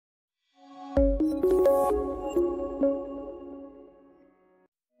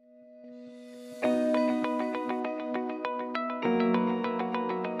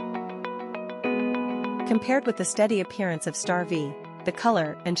Compared with the steady appearance of Star V, the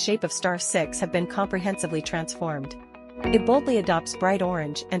color and shape of Star 6 have been comprehensively transformed. It boldly adopts bright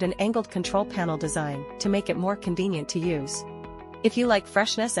orange and an angled control panel design to make it more convenient to use. If you like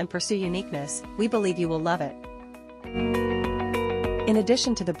freshness and pursue uniqueness, we believe you will love it. In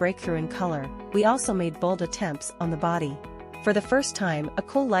addition to the breakthrough in color, we also made bold attempts on the body. For the first time, a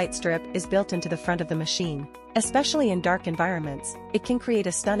cool light strip is built into the front of the machine. Especially in dark environments, it can create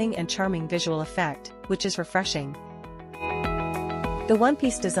a stunning and charming visual effect, which is refreshing. The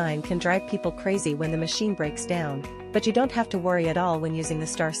one-piece design can drive people crazy when the machine breaks down, but you don't have to worry at all when using the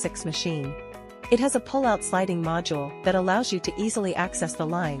Star 6 machine. It has a pull-out sliding module that allows you to easily access the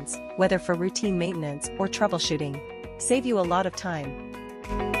lines, whether for routine maintenance or troubleshooting. Save you a lot of time.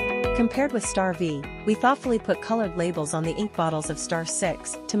 Compared with Star V, we thoughtfully put colored labels on the ink bottles of Star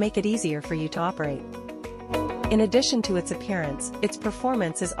 6 to make it easier for you to operate. In addition to its appearance, its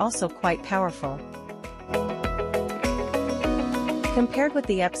performance is also quite powerful. Compared with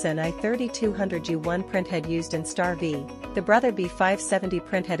the Epson i3200U1 printhead used in Star V, the Brother B570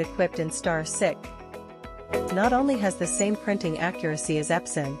 printhead equipped in Star 6 not only has the same printing accuracy as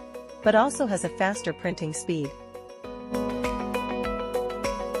Epson, but also has a faster printing speed.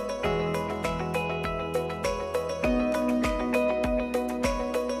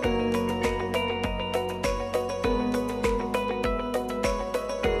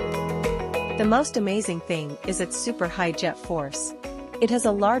 The most amazing thing is its super high jet force. It has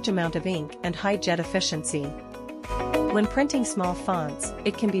a large amount of ink and high jet efficiency. When printing small fonts,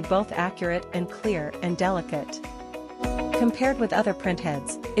 it can be both accurate and clear and delicate. Compared with other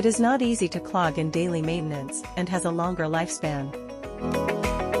printheads, it is not easy to clog in daily maintenance and has a longer lifespan.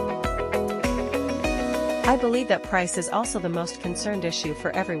 I believe that price is also the most concerned issue for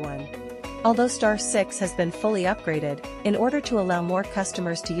everyone. Although Star 6 has been fully upgraded, in order to allow more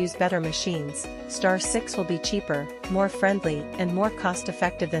customers to use better machines, Star 6 will be cheaper, more friendly, and more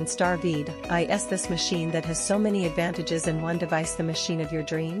cost-effective than Star V. Is this machine that has so many advantages in one device the machine of your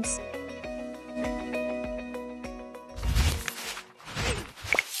dreams?